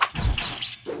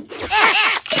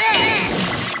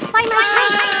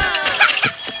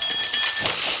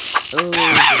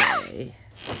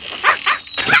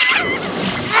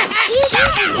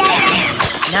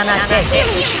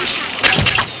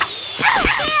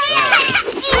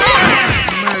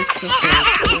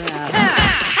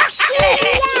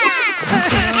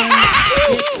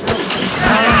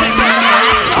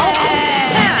 Oh boy.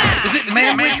 Is it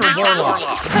man-made or warlock?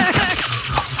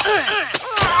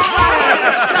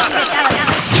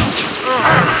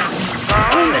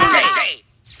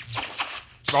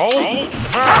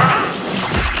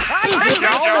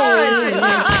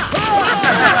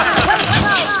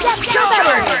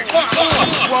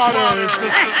 Water is the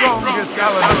strongest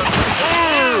element.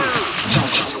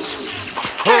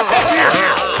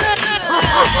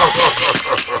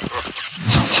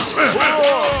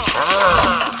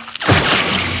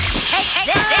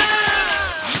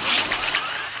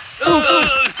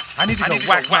 I need to go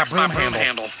whack my broom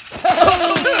handle.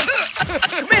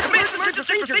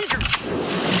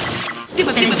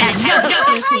 Superman has no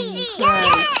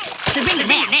surrender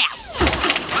now.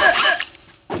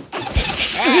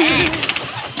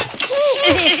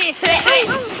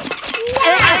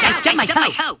 I stubbed my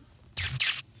toe.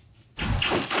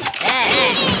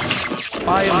 I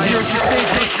am here to save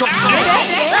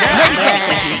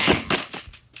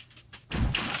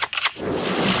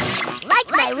Like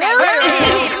my room?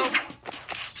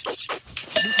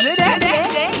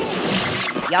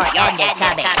 Your end is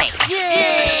coming.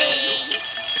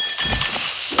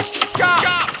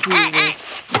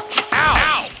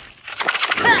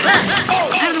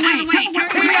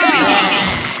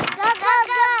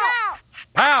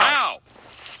 Pow!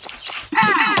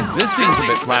 This seems a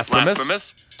bit blasphemous.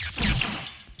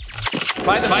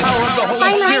 By the power of the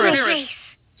Holy Spirit.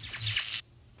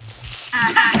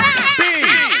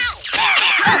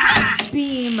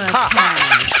 Beam attack.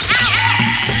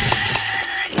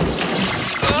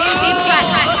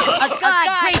 A god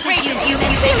praises you,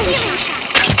 human.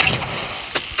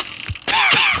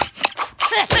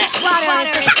 Water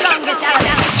is the strongest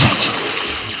element.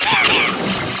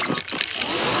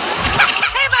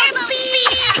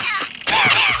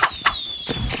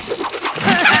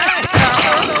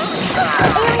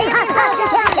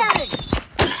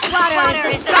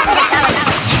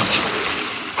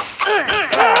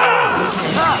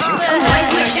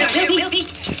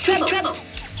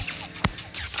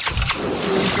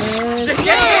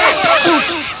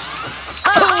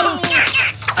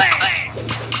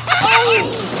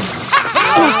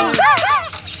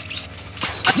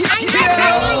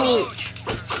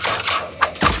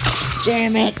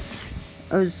 Damn it!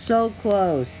 I was so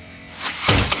close.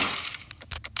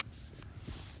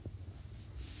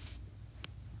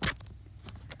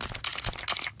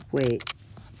 Wait.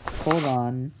 Hold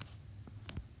on.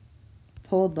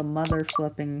 Hold the mother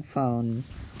flipping phone.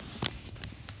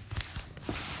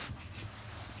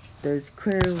 There's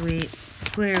clearly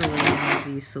an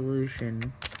easy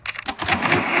solution.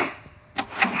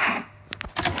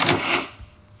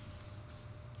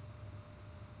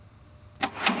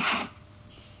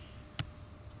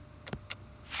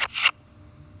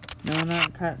 No,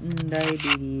 not cotton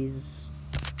diabetes.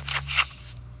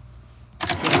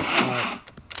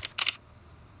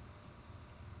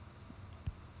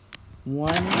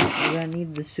 One, we're gonna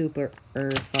need the super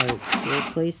farts.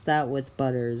 Replace that with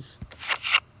Butters.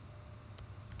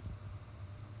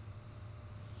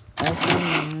 Also,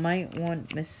 you might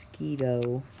want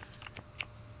Mosquito.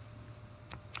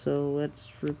 So let's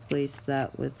replace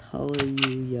that with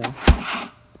Hallelujah.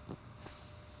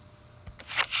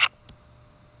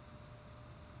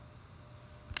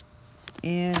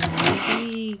 And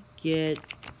maybe get...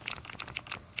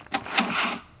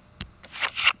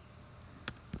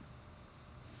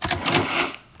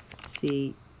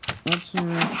 See, let's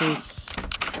replace...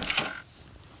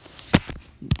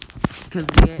 Because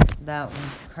that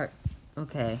one...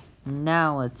 Okay,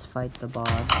 now let's fight the boss.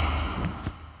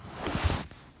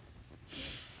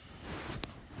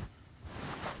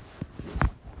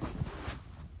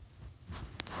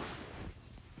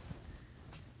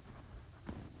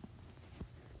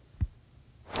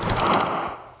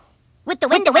 With the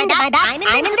wind at my back,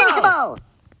 I'm invincible!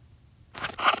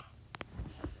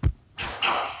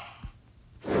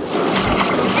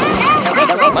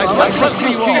 Let's rescue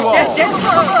you all!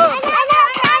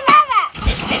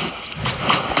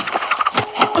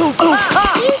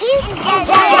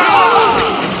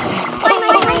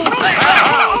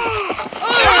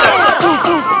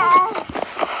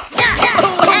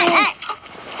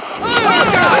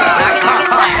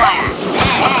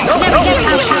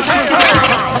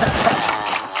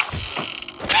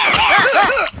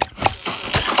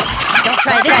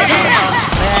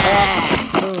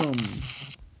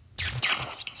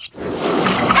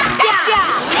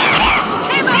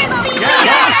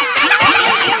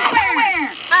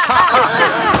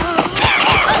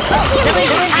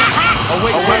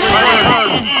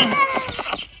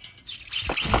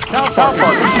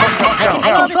 I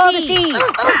control the sea!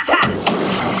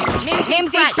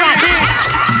 Name's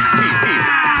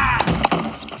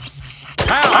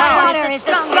Water is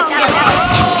the strongest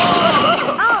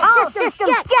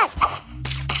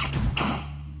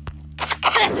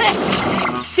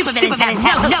Supervillain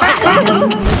town, no! Let's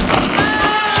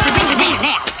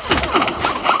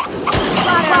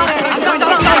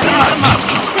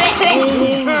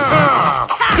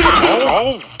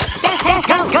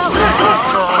go!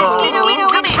 Mosquito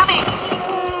coming!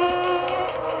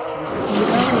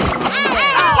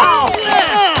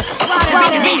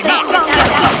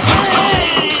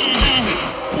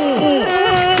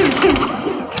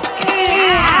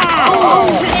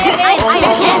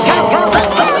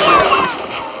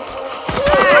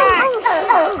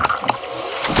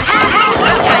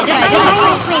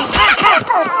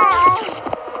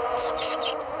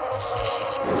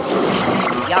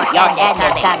 Your end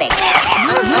is coming.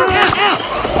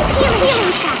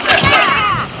 Healing shot.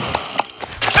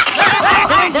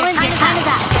 Villains, your time is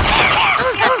up.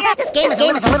 This game is a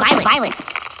little too violent.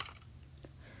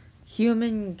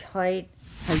 Human Kite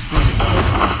has been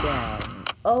taken down.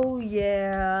 Oh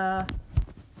yeah.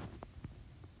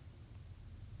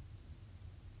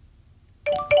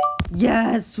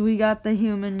 Yes, we got the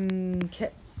human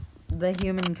kite.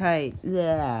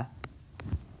 Yeah.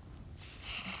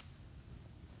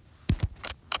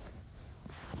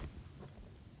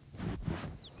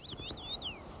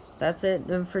 That's it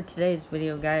for today's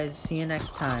video, guys. See you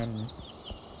next time.